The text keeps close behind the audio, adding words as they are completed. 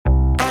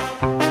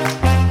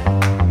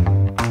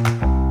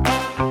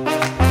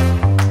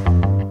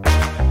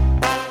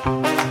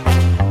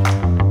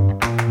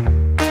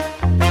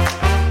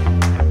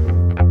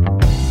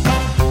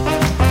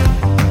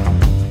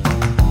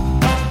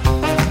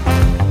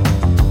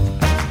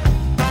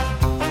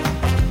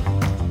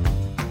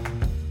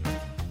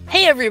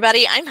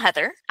everybody, I'm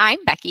Heather.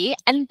 I'm Becky,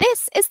 and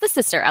this is the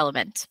Sister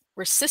Element.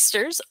 We're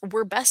sisters,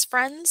 we're best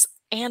friends,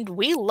 and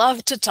we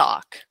love to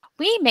talk.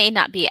 We may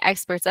not be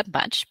experts at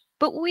much,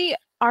 but we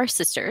are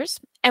sisters,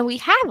 and we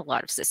have a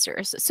lot of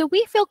sisters, so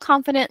we feel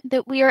confident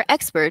that we are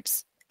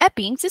experts at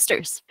being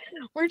sisters.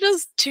 We're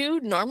just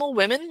two normal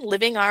women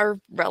living our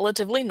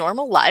relatively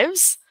normal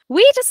lives.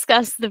 We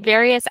discuss the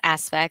various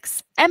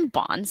aspects and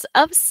bonds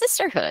of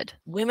sisterhood.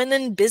 Women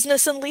in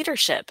business and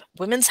leadership,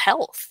 women's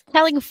health.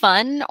 Telling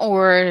fun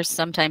or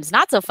sometimes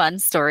not so fun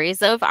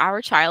stories of our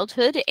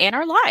childhood and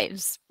our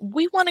lives.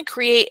 We want to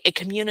create a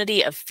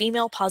community of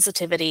female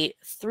positivity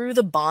through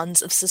the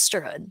bonds of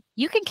sisterhood.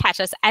 You can catch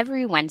us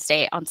every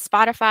Wednesday on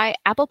Spotify,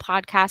 Apple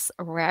Podcasts,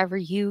 or wherever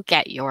you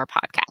get your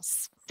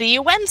podcasts. See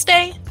you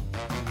Wednesday!